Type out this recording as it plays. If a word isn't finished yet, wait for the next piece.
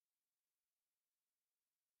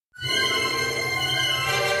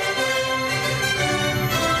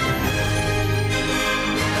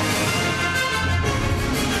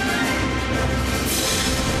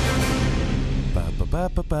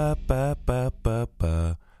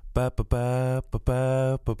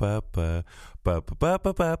Ba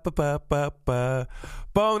ba ba ba ba ba ba.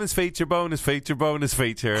 Bonus feature, bonus feature, bonus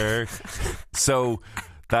feature. So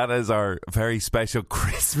that is our very special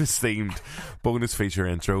Christmas themed bonus feature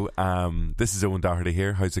intro. This is Owen Doherty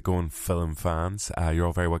here. How's it going, film fans? You're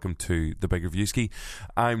all very welcome to the Big Reviewski.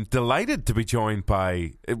 I'm delighted to be joined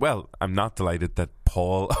by, well, I'm not delighted that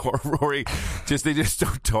Paul or Rory they just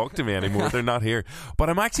don't talk to me anymore. They're not here. But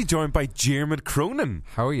I'm actually joined by Diarmuid Cronin.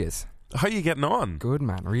 How are you? How are you getting on? Good,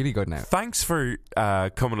 man. Really good now. Thanks for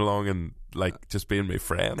coming along and just being my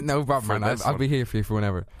friend. No problem, man. I'll be here for you for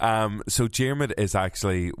whenever. So Diarmuid is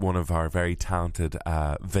actually one of our very talented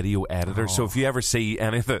video editors. So if you ever see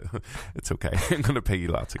any of the it's okay, I'm going to pay you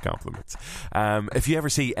lots of compliments. If you ever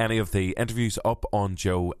see any of the interviews up on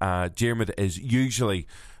Joe, Diarmuid is usually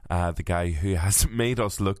the guy who has made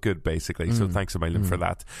us look good, basically. So thanks a million for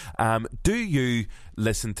that. Do you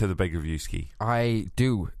listen to the Big Reviewski? I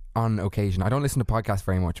do. On occasion. I don't listen to podcasts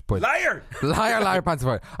very much, but liar pants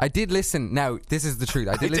apart. I did listen. Now this is the truth.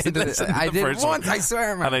 I did listen to the I did once one. I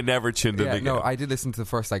swear, man. And I never tuned in again. No, I did listen to the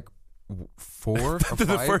first 4 or 5.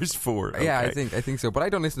 The first 4. Okay. Yeah, I think so. But I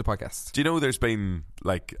don't listen to podcasts. Do you know there's been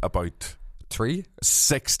about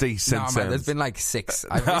 60 since no, man, then? there's been 6.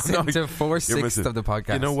 I've listened to 4/6 of the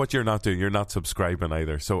podcast. You know what you're not doing? You're not subscribing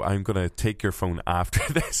either. So I'm going to take your phone after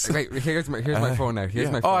this. Wait, here's my phone now.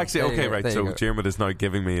 Here's my phone. Oh, actually, okay, right. So Diarmuid is now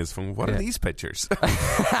giving me his phone. What are these pictures?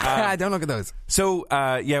 Don't look at those. So,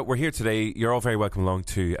 we're here today. You're all very welcome along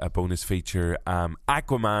to a bonus feature.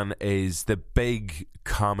 Aquaman is the big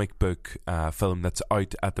comic book film that's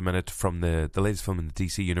out at the minute from the latest film in the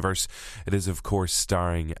DC universe. It is, of course,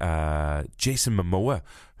 starring Jason Momoa,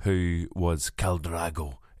 who was Khal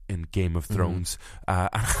Drogo in Game of Thrones. An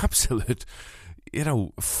absolute,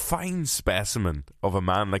 fine specimen of a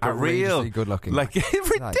man, like a real good looking,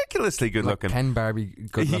 ridiculously good looking, Ken Barbie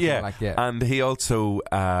good looking. Yeah. And he also,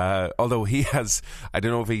 although he has, I don't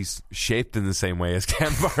know if he's shaped in the same way as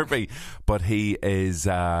Ken Barbie, but he is,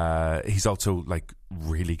 he's also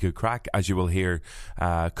really good crack, as you will hear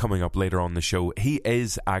coming up later on the show. He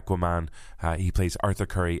is Aquaman. He plays Arthur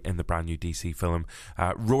Curry in the brand new DC film.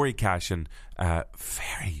 Rory Cashin,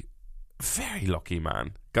 very, very lucky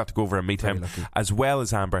man. Got to go over and meet him, as well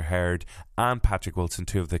as Amber Heard and Patrick Wilson,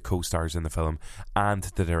 2 of the co-stars in the film, and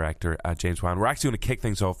the director, James Wan. We're actually going to kick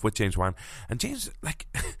things off with James Wan. And James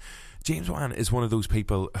Wan is one of those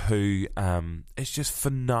people who is just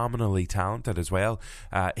phenomenally talented as well.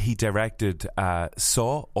 He directed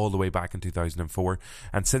Saw all the way back in 2004,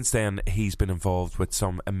 and since then he's been involved with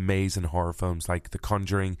some amazing horror films like The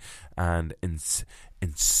Conjuring and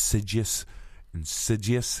Insidious,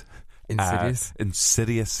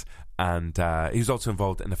 and he was also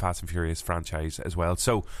involved in the Fast and Furious franchise as well.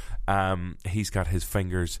 So he's got his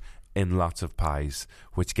fingers in lots of pies,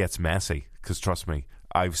 which gets messy, because trust me,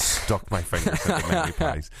 I've stuck my fingers into many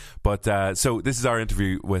pies. But so this is our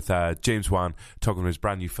interview with James Wan, talking about his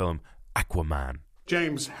brand new film Aquaman.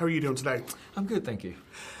 James, how are you doing today? I'm good, thank you.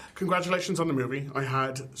 Congratulations on the movie. I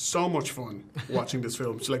had so much fun watching this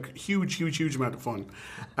film. It's huge amount of fun.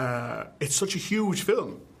 It's such a huge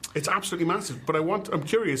film. It's absolutely massive. But I'm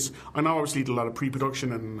curious. I know obviously you did a lot of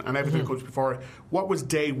pre-production and everything that comes before. What was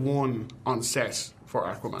day one on set for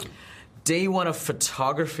Aquaman? Day one of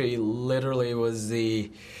photography literally was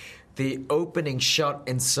the opening shot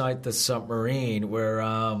inside the submarine where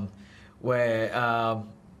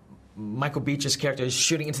Michael Beach's character is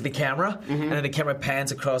shooting into the camera, and then the camera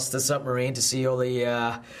pans across the submarine to see all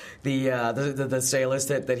the sailors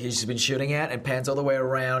that he's been shooting at, and pans all the way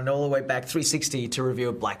around and all the way back 360 to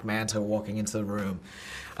reveal Black Manta walking into the room.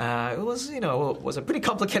 It was a pretty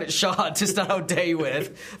complicated shot to start our day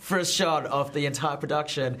with. First shot of the entire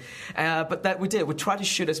production. But that we did. We tried to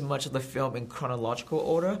shoot as much of the film in chronological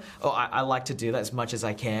order. I like to do that as much as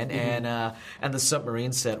I can. And the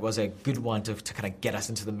submarine set was a good one to kind of get us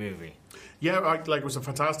into the movie. Yeah, it was a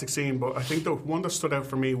fantastic scene, but I think the one that stood out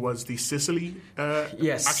for me was the Sicily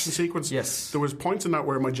action sequence. Yes. There was points in that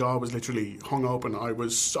where my jaw was literally hung open. I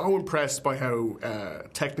was so impressed by how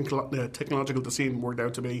technological the scene worked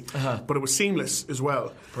out to be, but it was seamless as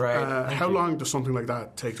well. Right. How long does something like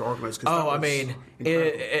that take to organise?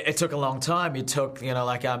 It took a long time. It took,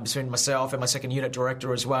 between myself and my second unit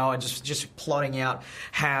director as well, and just plotting out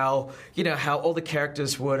how all the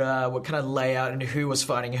characters would kind of lay out and who was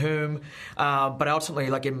fighting whom. But ultimately,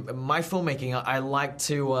 in my filmmaking, I like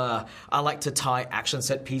to tie action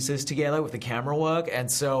set pieces together with the camera work, and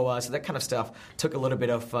so that kind of stuff took a little bit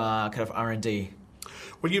of kind of R&D.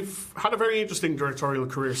 Well, you've had a very interesting directorial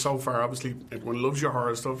career so far. Obviously, everyone loves your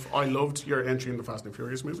horror stuff. I loved your entry in the Fast and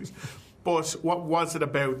Furious movies. But what was it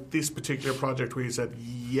about this particular project where you said,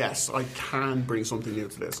 yes, I can bring something new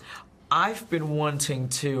to this? I've been wanting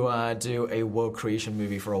to do a world creation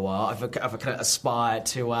movie for a while. I've kind of aspired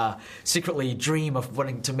to secretly dream of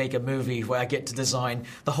wanting to make a movie where I get to design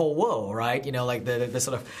the whole world, right? You know, like the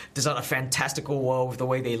sort of design a fantastical world with the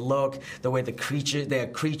way they look, the way they are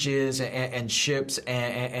creatures and ships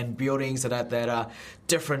and buildings that are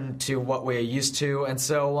different to what we're used to, and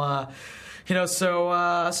so.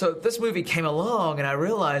 So this movie came along, and I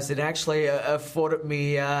realized it actually afforded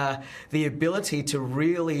me the ability to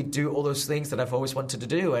really do all those things that I've always wanted to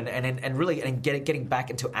do, and really getting back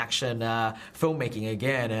into action filmmaking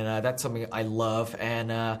again, and that's something I love,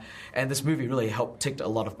 and this movie really helped tick a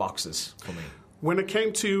lot of boxes for me. When it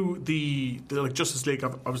came to the Justice League,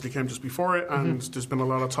 obviously came just before it, and there's been a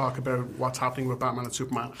lot of talk about what's happening with Batman and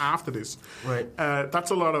Superman after this. Right. That's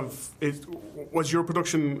a lot of it. Was your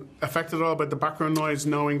production affected at all by the background noise,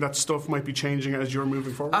 knowing that stuff might be changing as you're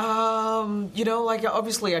moving forward?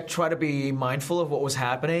 Obviously I try to be mindful of what was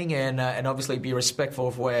happening, and obviously be respectful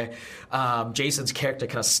of where Jason's character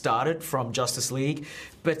kind of started from Justice League.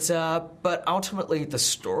 But ultimately, the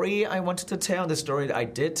story I wanted to tell, the story that I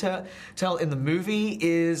did tell in the movie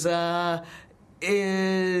is a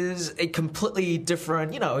completely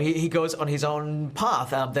different. You know, he goes on his own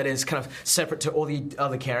path that is kind of separate to all the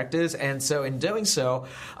other characters, and so in doing so,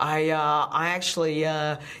 I actually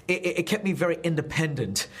it kept me very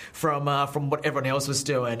independent from what everyone else was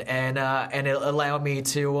doing, and it allowed me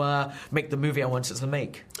to make the movie I wanted to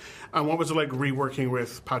make. And what was it like reworking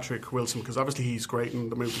with Patrick Wilson? Because obviously he's great in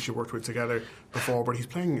the movies you worked with together before, but he's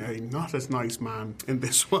playing a not as nice man in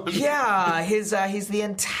this one. Yeah, he's the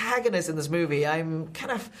antagonist in this movie. I'm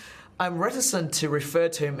reticent to refer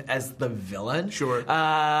to him as the villain. Sure.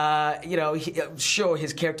 Sure,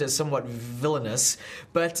 his character is somewhat villainous,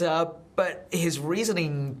 but his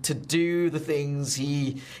reasoning to do the things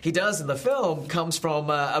he does in the film comes from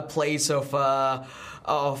a place of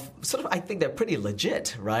sort of, I think they're pretty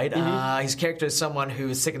legit, right? His character is someone who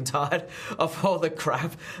is sick and tired of all the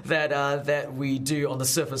crap that we do on the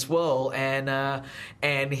surface world, and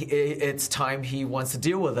it's time he wants to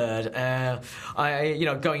deal with it.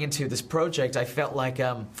 Going into this project, I felt like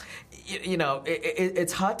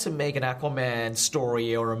it's hard to make an Aquaman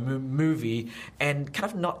story or a movie and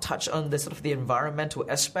kind of not touch on the sort of the environmental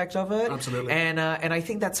aspect of it. Absolutely. And I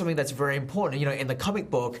think that's something that's very important. You know, in the comic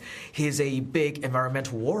book, he's a big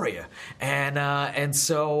environmental warrior, and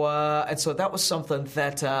so that was something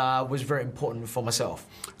that was very important for myself.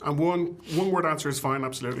 And one word answer is fine.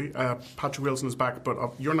 Absolutely. Patrick Wilson is back,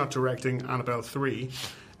 but you're not directing Annabelle 3.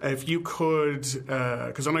 If you could,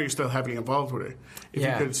 because I know you're still heavily involved with it. If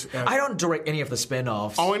you could, I don't direct any of the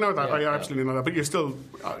spin-offs. Oh, I know that. I absolutely know that. But you're still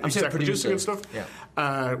exec producing and stuff. Yeah.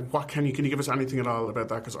 What can you give us anything at all about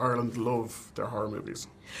that? Because Ireland love their horror movies.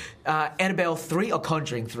 Annabelle 3 or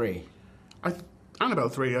Conjuring 3? Annabelle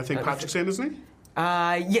 3. I think Patrick's in, isn't he?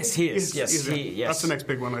 Yes, he is. Yes. That's the next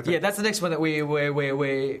big one, I think. Yeah, that's the next one that we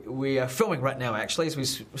are filming right now, actually,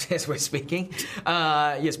 as we're speaking.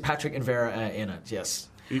 Yes, Patrick and Vera in it. Yes.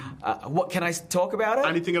 What can I talk about it?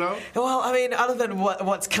 Anything at all? Well, I mean, other than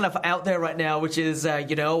what's kind of out there right now, which is the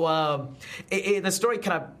story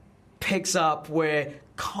kind of picks up where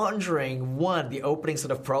Conjuring 1, the opening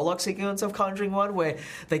sort of prologue sequence of Conjuring 1, where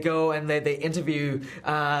they go and they interview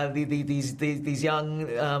these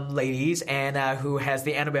young ladies and who has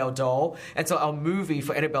the Annabelle doll. And so our movie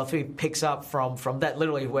for Annabelle 3 picks up from that,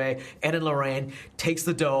 literally, where Ed and Lorraine takes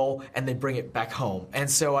the doll and they bring it back home. And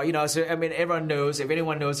so, everyone knows, if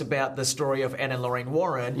anyone knows about the story of Ed and Lorraine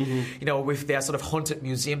Warren, with their sort of haunted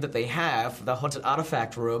museum that they have, the haunted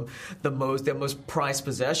artifact room, their most prized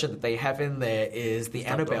possession that they have in there is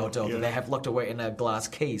the Annabelle doll that they have locked away in a glass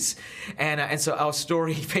case. And so our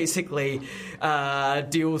story basically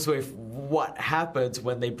deals with what happens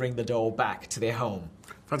when they bring the doll back to their home.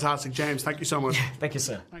 Fantastic. James, thank you so much. Thank you,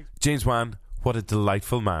 sir. Thanks. James Wan, what a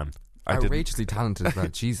delightful man. Outrageously talented as well.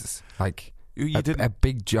 Jesus. Like... You did a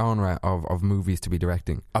big genre of movies to be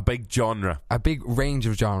directing. A big genre. A big range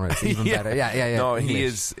of genres, even better. Yeah. No,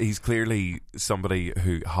 English. he's clearly somebody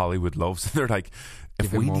who Hollywood loves. They're like,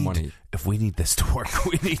 if we need this to work,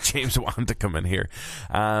 we need James Wan to come in here.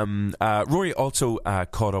 Rory also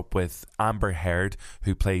caught up with Amber Heard,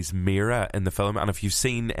 who plays Mira in the film. And if you've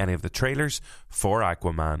seen any of the trailers for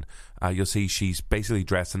Aquaman, you'll see she's basically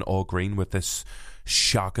dressed in all green with this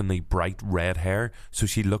shockingly bright red hair, so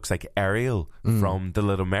she looks like Ariel from The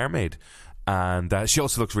Little Mermaid, and she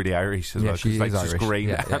also looks really Irish as well. She's like Irish. Just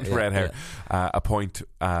green and red hair. A point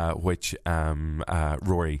which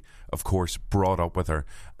Rory, of course, brought up with her.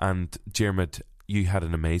 And Jermid, you had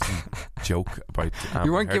an amazing joke about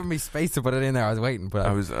you weren't giving me space to put it in there. I was waiting, but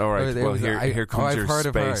I was all right. Here comes your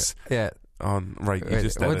space. Yeah. Right, you Wait,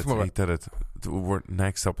 just did once it. more. He did it.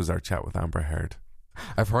 Next up is our chat with Amber Heard.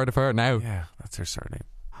 I've heard of her now. Yeah, that's her surname.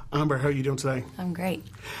 Amber, how are you doing today? I'm great.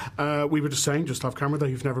 We were just saying, just off camera, that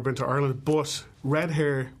you've never been to Ireland, but red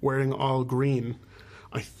hair wearing all green,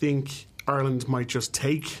 I think Ireland might just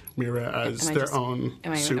take Mira as their own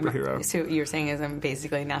superhero. So you're saying is I'm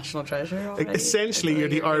basically a national treasure already? Essentially, you're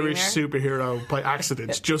the Irish superhero by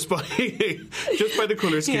accident, just by the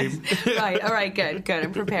colour scheme. Right. All right. Good.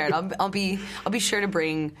 I'm prepared. I'll be sure to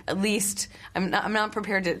bring at least. I'm not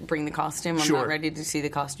prepared to bring the costume. I'm not ready to see the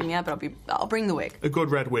costume yet, but I'll bring the wig. A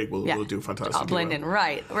good red wig will do fantastic. I'll blend in.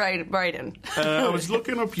 Right in. I was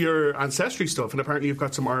looking up your ancestry stuff, and apparently you've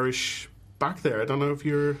got some Irish back there. I don't know if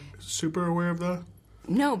you're super aware of that.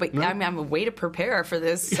 No, but I'm a way to prepare for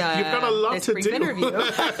this. You've got a lot to do. Interview.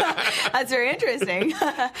 That's very interesting.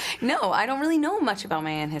 No, I don't really know much about my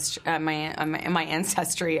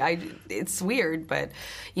ancestry. It's weird, but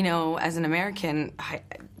as an American,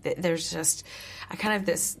 there's just I kind of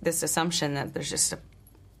this assumption that there's just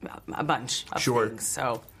a bunch of things.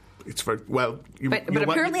 So. It's very well. But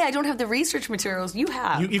apparently, I don't have the research materials you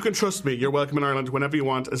have. You can trust me. You're welcome in Ireland whenever you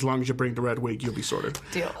want, as long as you bring the red wig. You'll be sorted.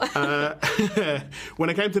 Deal.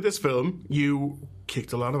 When it came to this film, you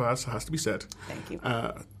kicked a lot of ass. It has to be said. Thank you.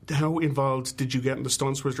 How involved did you get in the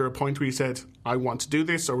stunts? Was there a point where you said, "I want to do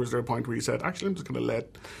this," or was there a point where you said, "Actually, I'm just going to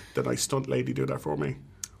let the nice stunt lady do that for me"?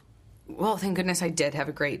 Well, thank goodness I did have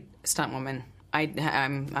a great stunt woman.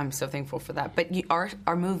 I'm so thankful for that. But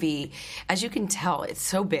our movie, as you can tell, it's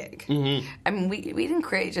so big. Mm-hmm. I mean, we didn't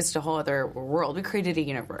create just a whole other world. We created a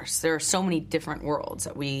universe. There are so many different worlds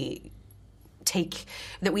that we take,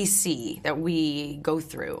 that we see, that we go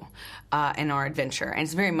through in our adventure. And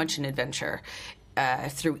it's very much an adventure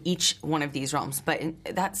through each one of these realms. But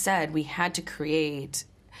that said, we had to create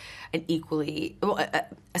an equally...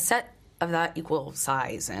 a set of that equal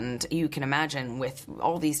size, and you can imagine with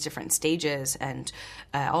all these different stages and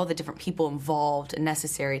all the different people involved and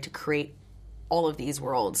necessary to create all of these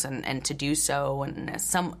worlds and to do so in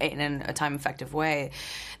a time-effective way.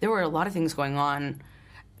 There were a lot of things going on.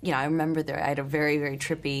 I remember I had a very, very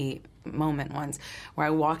trippy moment once where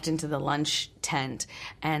I walked into the lunch tent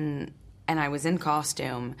and I was in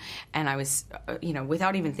costume, and I was,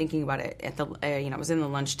 without even thinking about it, I was in the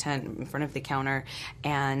lunch tent in front of the counter,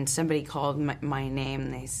 and somebody called my name,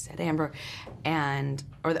 and they said Amber,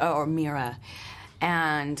 or Mira,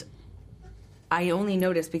 and I only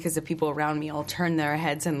noticed because the people around me all turned their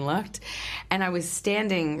heads and looked, and I was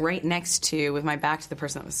standing right next to, with my back to the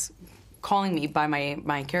person that was calling me by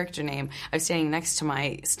my character name. I was standing next to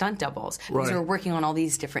my stunt doubles because we were working on all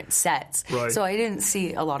these different sets. Right. So I didn't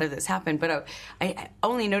see a lot of this happen, but I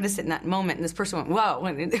only noticed it in that moment, and this person went, "Whoa,"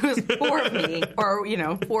 and it was four of me, or,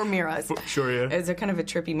 4 Miras. Sure, yeah. It was a kind of a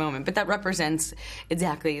trippy moment, but that represents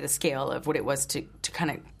exactly the scale of what it was to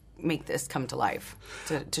kind of make this come to life,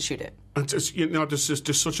 to shoot it. And just,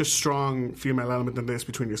 there's such a strong female element in this,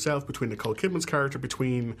 between yourself, between Nicole Kidman's character,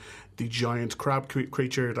 between the giant crab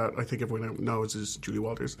creature that I think everyone knows is Julie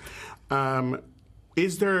Walters.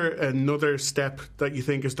 Is there another step that you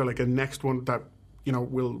think, is there like a next one that,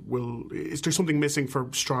 is there something missing for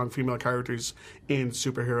strong female characters in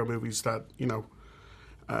superhero movies that,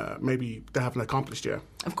 maybe they haven't accomplished yet?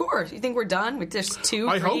 Of course. You think we're done with just two?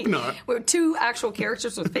 I hope not. We're 2 actual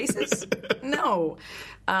characters with faces? No.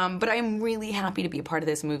 But I'm really happy to be a part of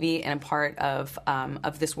this movie and a part of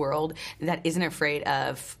this world that isn't afraid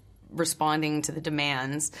of responding to the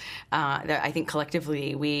demands that I think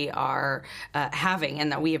collectively we are having,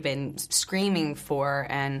 and that we have been screaming for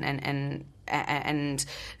and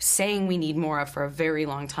saying we need more of for a very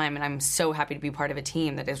long time. And I'm so happy to be part of a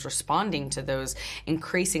team that is responding to those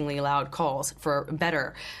increasingly loud calls for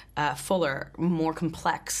better, fuller, more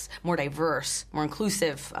complex, more diverse, more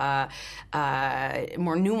inclusive, more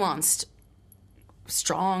nuanced,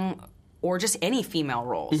 strong, or just any female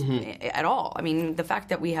roles at all. I mean, the fact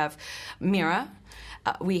that we have Mira,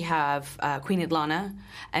 we have Queen Idlana,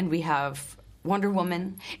 and we have Wonder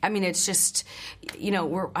Woman. I mean, it's just,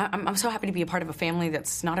 I'm so happy to be a part of a family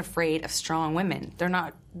that's not afraid of strong women. They're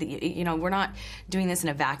not, we're not doing this in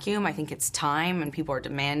a vacuum. I think it's time, and people are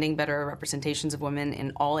demanding better representations of women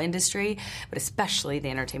in all industry, but especially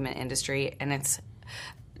the entertainment industry, and it's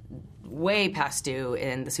way past due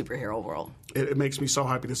in the superhero world. It makes me so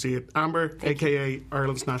happy to see it. Amber, a.k.a.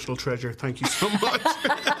 Ireland's national treasure, thank you so much.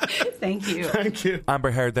 Thank you. Thank you.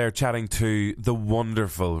 Amber Heard there chatting to the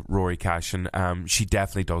wonderful Rory Cashin. She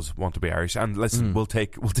definitely does want to be Irish. And listen, we'll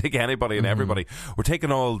take anybody and everybody. We're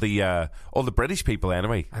taking all the British people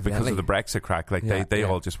anyway, because of the Brexit crack. Like they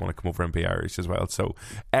all just want to come over and be Irish as well. So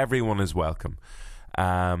everyone is welcome.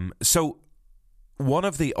 So one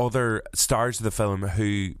of the other stars of the film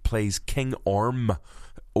who plays King Orm,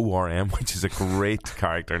 ORM, which is a great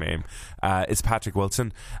character name, is Patrick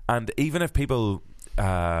Wilson. And even if people,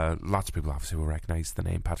 lots of people obviously will recognise the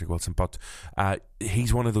name Patrick Wilson, but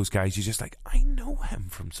he's one of those guys you just like, I know him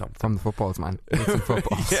from something. From the footballs, man. It's in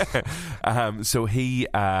footballs. Yeah. So he,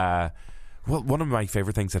 well, one of my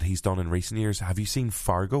favourite things that he's done in recent years, have you seen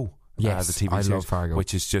Fargo? Yes, the TV I series, love Fargo,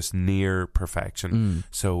 which is just near perfection.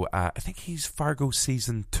 So I think he's Fargo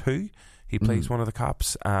season 2. He plays one of the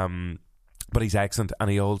cops, but he's excellent, and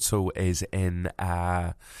he also is in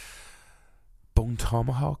Bone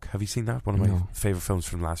Tomahawk. Have you seen that? One of my favourite films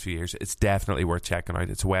from the last few years. It's definitely worth checking out.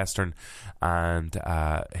 It's a western, and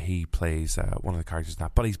he plays one of the characters in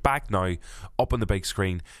that. But he's back now, up on the big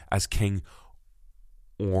screen as King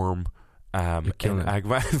Orm. Fucking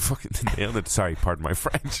nailed it. Sorry, pardon my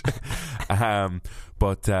French.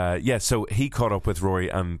 So he caught up with Rory,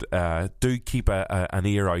 and do keep an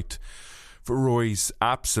ear out for Rory's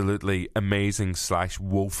absolutely amazing /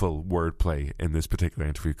 woeful wordplay in this particular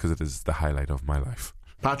interview, because it is the highlight of my life.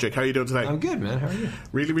 Patrick, how are you doing today? I'm good, man. How are you?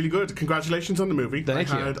 Really, really good. Congratulations on the movie. Thank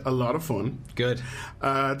you. I had a lot of fun. Good.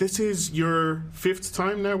 This is your 5th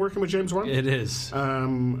time now working with James Wan? It is.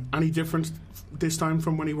 Any different this time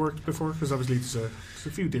from when he worked before? Because obviously there's a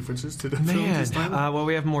few differences to the film this time. Well,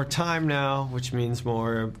 we have more time now, which means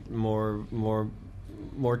more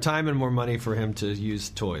time and more money for him to use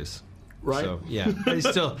toys. Right. So, yeah. But he's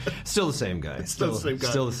still the same guy. Still the same guy.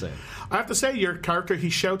 Still the same. I have to say, your character,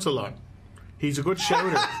 he shouts a lot. He's a good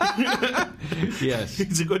shouter. Yes.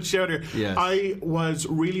 He's a good shouter. Yes. I was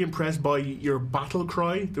really impressed by your battle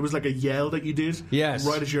cry. There was like a yell that you did. Yes.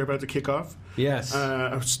 Right as you're about to kick off. Yes.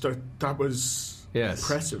 That was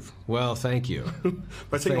impressive. Well, thank you.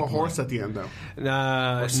 By saying a horse at the end,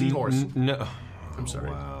 though. Or seahorse. No. I'm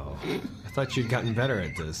sorry. Wow. I thought you'd gotten better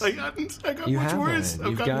at this. I hadn't. I got You much haven't. worse.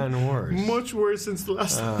 You've gotten worse. Much worse since the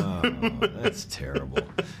last time. That's terrible.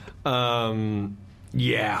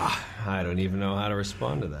 Yeah, I don't even know how to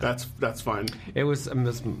respond to that. That's fine. It was.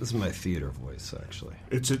 This is my theater voice, actually.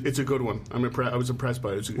 It's a good one. I was impressed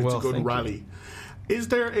by it. It's a good rally. Is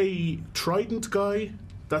there a Trident guy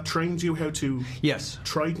that trains you how to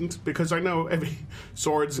Trident? Because I know every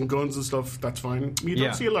swords and guns and stuff, that's fine. You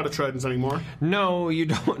don't see a lot of Tridents anymore. No, you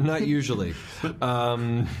don't. Not usually.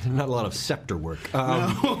 Not a lot of scepter work.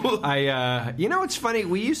 You know, it's funny.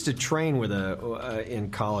 We used to train with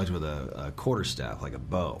in college with a quarterstaff, like a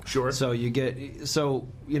bow. Sure. So you got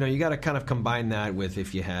to kind of combine that with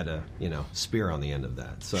if you had a spear on the end of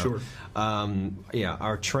that. So, sure.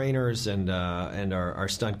 Our trainers and our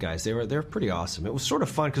stunt guys, they're pretty awesome. It was sort of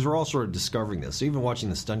fun because we're all sort of discovering this. So even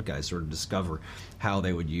watching the stunt guys sort of discover how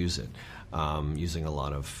they would use it, using a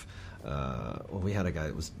lot of. We had a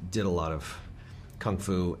guy that did a lot of kung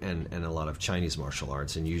fu and a lot of Chinese martial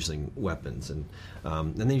arts and using weapons, and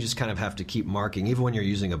then you just kind of have to keep marking, even when you're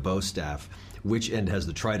using a bow staff, which end has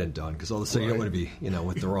the trident on, because all of a sudden you don't want to be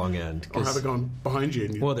with the wrong end. Or have it gone behind you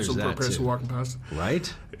and there's some that person too. walking past.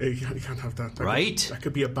 Right? You can't have that. That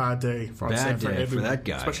could be a bad day for everyone, that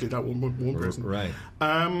guy. especially that one person. Right.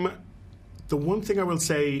 The one thing I will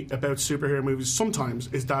say about superhero movies sometimes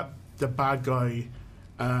is that the bad guy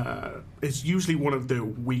is usually one of the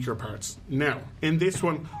weaker parts. Now, in this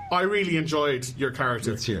one, I really enjoyed your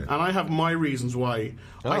character. Let's hear it. And I have my reasons why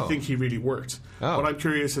I think he really worked. But I'm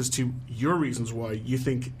curious as to your reasons why you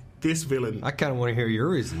think this villain... I kind of want to hear your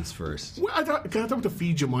reasons first. Well, I don't have to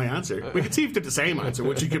feed you my answer. We can see if they're the same answer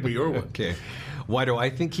once you give me your one. Okay. Why do I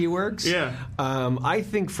think he works? Yeah. I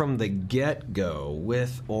think from the get-go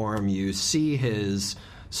with Orm, you see his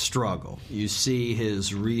struggle. You see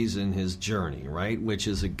his reason, his journey, right? Which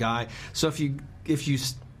is a guy... So if you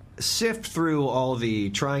sift through all the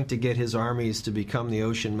trying to get his armies to become the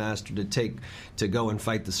ocean master to go and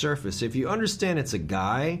fight the surface, if you understand it's a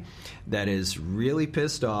guy that is really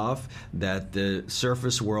pissed off that the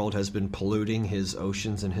surface world has been polluting his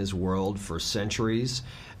oceans and his world for centuries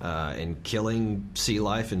and killing sea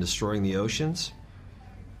life and destroying the oceans,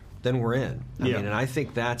 then we're in. I mean, and I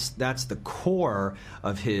think that's the core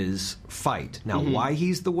of his fight. Now, why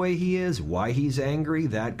he's the way he is, why he's angry,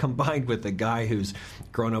 that combined with a guy who's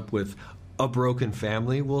grown up with a broken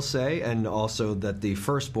family, we'll say, and also that the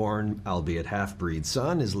firstborn, albeit half-breed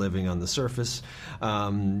son, is living on the surface.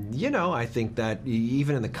 I think that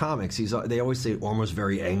even in the comics, they always say Orm was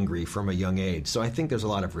very angry from a young age. So I think there's a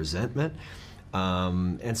lot of resentment.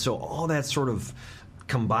 And so all that sort of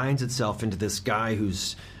combines itself into this guy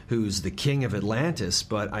who's the king of Atlantis,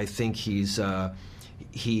 but I think he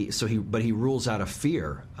rules out of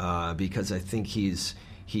fear because I think he's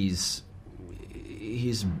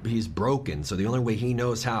he's broken. So the only way he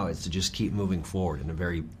knows how is to just keep moving forward in a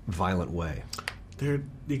very violent way. They're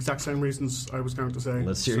the exact same reasons I was going to say.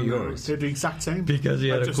 Let's hear yours. They're the exact same. Because he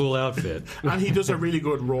had a cool outfit. And he does a really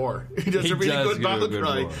good roar. He does a really good battle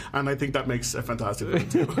cry. Roar. And I think that makes a fantastic film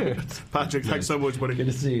too. Patrick, thanks so much, buddy. Good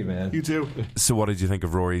to see you, man. You too. So what did you think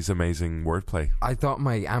of Rory's amazing wordplay? I thought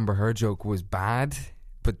my Amber Heard joke was bad,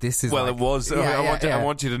 but this is Well, like, it was. I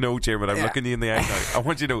want you to know, Jeremy. I'm Yeah. looking you in the eye now. I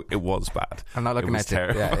want you to know it was bad. I'm not looking it was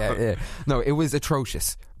at you. terrible. Yeah. No, it was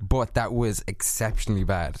atrocious, but that was exceptionally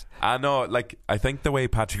bad. I know. Like, I think the way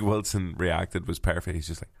Patrick Wilson reacted was perfect. He's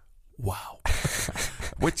just like, "Wow,"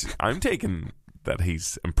 which I'm taking that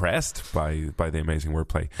he's impressed by the amazing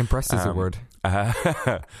wordplay. Impressed is a word.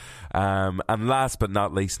 And last but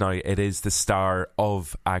not least, now it is the star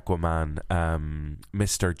of Aquaman,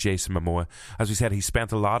 Mr. Jason Momoa. As we said, he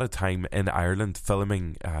spent a lot of time in Ireland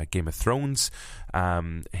filming Game of Thrones.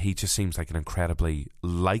 He just seems like an incredibly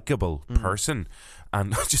likeable person,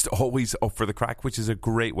 and just always up for the crack, which is a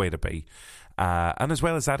great way to be. And as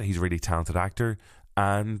well as that, he's a really talented actor,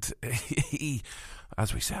 and he,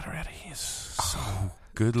 as we said already, he's so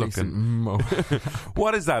good looking.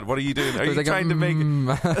 What is that? What are you doing? Are you like trying to make?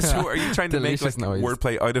 So are you trying to make like noise.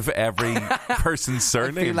 wordplay out of every person's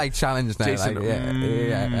surname? I feel like challenged now. Jason like,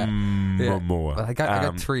 yeah. Momoa. Well, I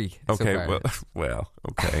got three. Okay, so far. well,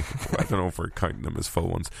 okay. I don't know if we're counting them as full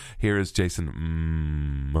ones. Here is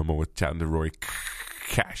Jason Momoa chatting to Rory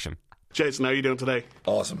Cashin. Jason, how are you doing today?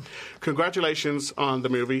 Awesome. Congratulations on the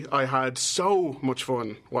movie. I had so much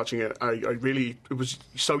fun watching it. It was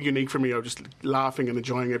so unique for me. I was just laughing and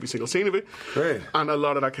enjoying every single scene of it. Great. And a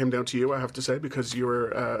lot of that came down to you, I have to say, because you were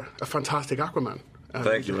a fantastic Aquaman.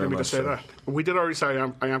 Thank you very let me much, just say sir. that. We did already say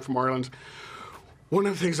I am from Ireland. One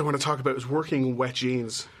of the things I want to talk about is working in wet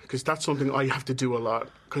jeans, because that's something I have to do a lot,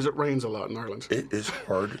 because it rains a lot in Ireland. It is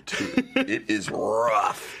hard to. It is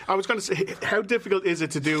rough. I was going to say, how difficult is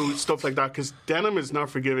it to do stuff like that? Because denim is not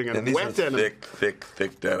forgiving, and these wet are denim.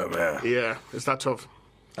 thick denim. Yeah. Yeah, is that tough?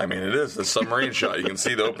 I mean, it is the submarine shot. You can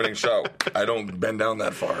see the opening shot. I don't bend down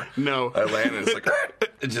that far. No. I land and it's like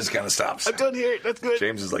it just kind of stops. I'm done here. That's good.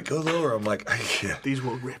 James is like, go lower. I'm like, yeah. These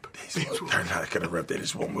will rip. They're not going to rip. They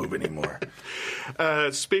just won't move anymore.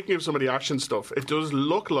 Speaking of some of the action stuff, it does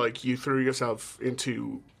look like you threw yourself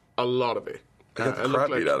into a lot of it. I got the crap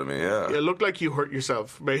beat out of me, yeah. It looked like you hurt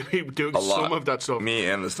yourself, maybe doing A lot. some of that stuff. Me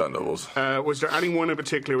and the stunt doubles. Was there anyone in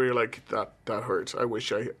particular where you're like, that hurt? I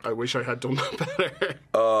wish I had done that better.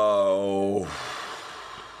 Oh.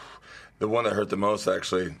 The one that hurt the most,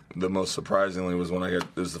 actually, the most surprisingly, was when it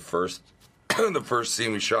was the first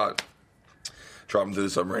scene we shot. Dropping through the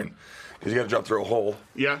submarine. Because you got to drop through a hole.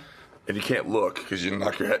 Yeah. And you can't look because you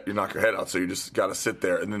knock your head out, so you just got to sit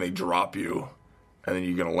there, and then they drop you, and then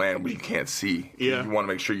you're going to land, but you can't see. Yeah. You want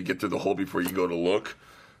to make sure you get through the hole before you go to look.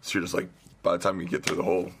 So you're just like, by the time you get through the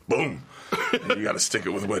hole, boom. And you got to stick it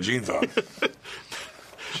with wet jeans on.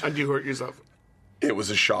 And you hurt yourself. It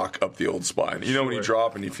was a shock up the old spine. You know when you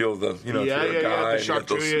drop and you feel the, if you're a guy, the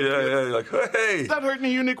shock and you get to you. you're like, hey. That hurt in a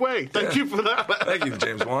unique way. Thank you for that. Thank you,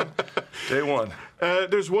 James Wan. Day one.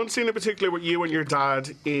 There's one scene in particular with you and your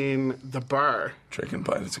dad in the bar. Drinking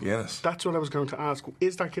pints of Guinness. That's what I was going to ask.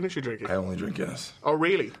 Is that Guinness you're drinking? I only drink Guinness. Oh,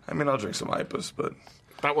 really? I mean, I'll drink some IPAs, but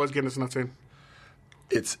That was Guinness in that scene.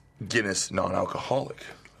 it's Guinness non-alcoholic.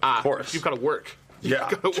 Of course. You've got to work. Yeah,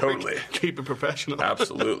 You've gotta totally. work. Keep it professional.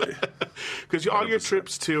 Absolutely. Because all your 100%.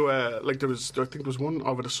 trips to, I think there was one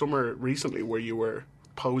over the summer recently where you were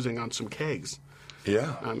posing on some kegs.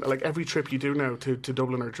 Yeah. And like every trip you do now to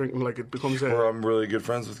Dublin or drinking, like it becomes Well, I'm really good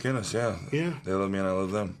friends with Guinness, yeah. Yeah. They love me and I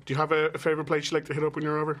love them. Do you have a favourite place you like to hit up when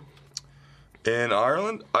you're over? In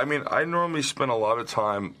Ireland, I mean, I normally spend a lot of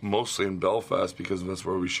time mostly in Belfast because that's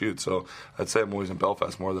where we shoot. So I'd say I'm always in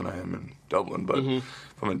Belfast more than I am in Dublin. But if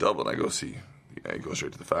I'm in Dublin, I go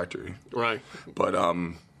straight to the factory. Right. But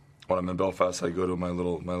when I'm in Belfast, I go to my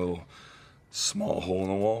little small hole in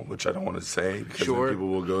the wall, which I don't want to say because then people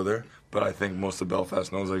will go there. But I think most of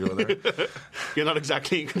Belfast knows I go there. You're not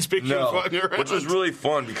exactly inconspicuous No, when you're around. which was really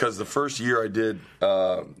fun because the first year I did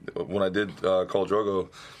when I did Khal Drogo,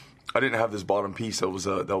 I didn't have this bottom piece. That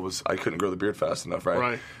was I couldn't grow the beard fast enough, right?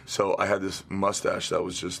 Right. So I had this mustache that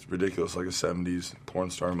was just ridiculous, like a '70s porn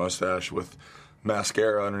star mustache with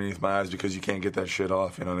mascara underneath my eyes because you can't get that shit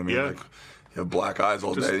off. You know what I mean? Yeah. Like, you have black eyes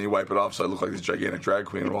all day and you wipe it off, so I look like this gigantic drag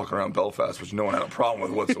queen walking around Belfast, which no one had a problem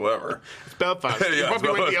with whatsoever. It's Belfast. Yeah, You probably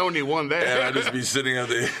weren't the only one there. And I'd just be sitting at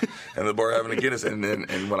the bar having a Guinness.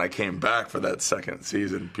 And when I came back for that second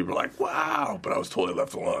season, people were like, wow. But I was totally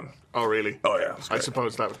left alone. Oh, really? Oh, yeah. I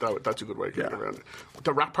suppose that's a good way of getting around it.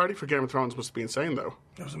 The rap party for Game of Thrones must be insane, though.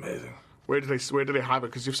 It was amazing. Where did they have it?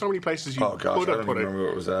 Because you have so many places you Oh gosh, could I have don't put even it. remember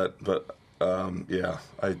where it was at, but yeah,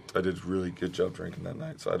 I did a really good job drinking that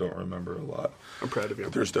night, so I don't remember a lot. I'm proud of you.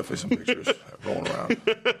 But there's definitely some pictures rolling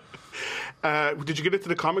around. Did you get into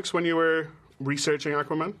the comics when you were researching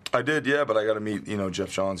Aquaman? I did, yeah, but I got to meet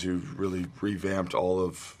Jeff Johns, who really revamped all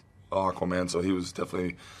of Aquaman, so he was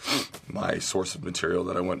definitely my source of material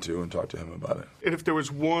that I went to and talked to him about it. And if there was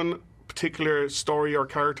one particular story or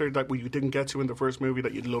character that you didn't get to in the first movie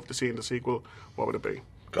that you'd love to see in the sequel, what would it be?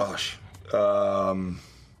 Gosh,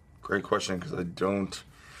 great question, because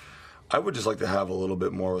I would just like to have a little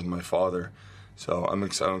bit more with my father. So I'm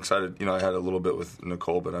excited. I had a little bit with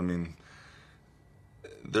Nicole, but I mean,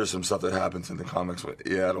 there's some stuff that happens in the comics. But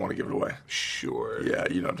yeah, I don't want to give it away. Sure. Yeah,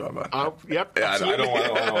 you know what I'm talking about. Yep. Yeah, I Absolutely.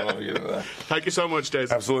 don't want to get into that. Thank you so much, Des.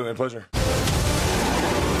 Absolutely, my pleasure.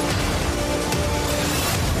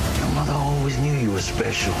 Your mother always knew you were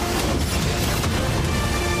special.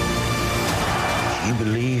 She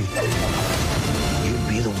believed you'd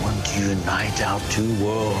be the one to unite our two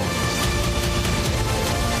worlds.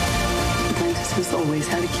 Atlantis has always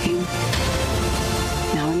had a king.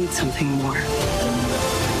 Now I need something more.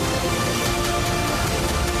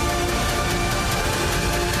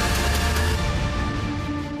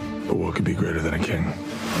 But what could be greater than a king?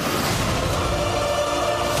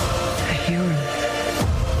 A hero.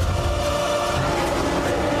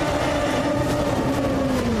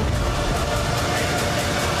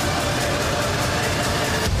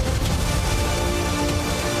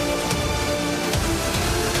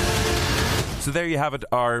 So there you have it,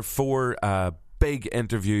 our 4 big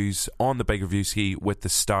interviews on the Big Review Ski with the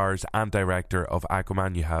stars and director of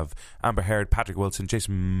Aquaman. You have Amber Heard, Patrick Wilson,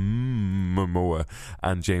 Jason Momoa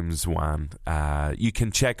and James Wan. You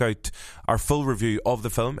can check out our full review of the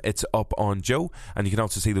film. It's up on Joe, and you can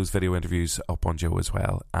also see those video interviews up on Joe as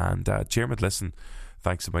well. And Jeremy, listen,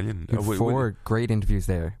 thanks a million. You had 4 great interviews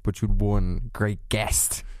there, but you had one great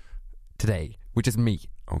guest today, which is me.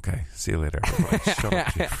 Okay, see you later. Shut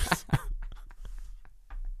up, James.